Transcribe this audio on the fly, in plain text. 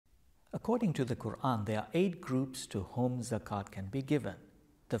According to the Quran, there are 8 groups to whom zakat can be given.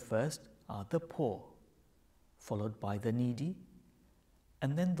 The first are the poor, followed by the needy,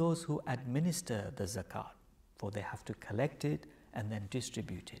 and then those who administer the zakat, for they have to collect it and then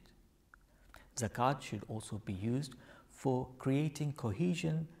distribute it. Zakat should also be used for creating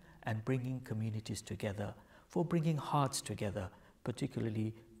cohesion and bringing communities together, for bringing hearts together,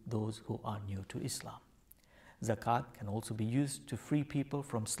 particularly those who are new to Islam. Zakat can also be used to free people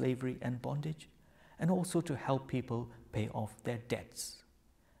from slavery and bondage, and also to help people pay off their debts.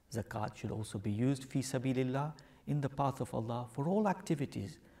 Zakat should also be used fi sabilillah, in the path of Allah, for all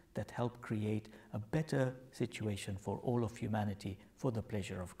activities that help create a better situation for all of humanity for the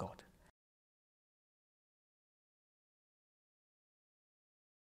pleasure of God.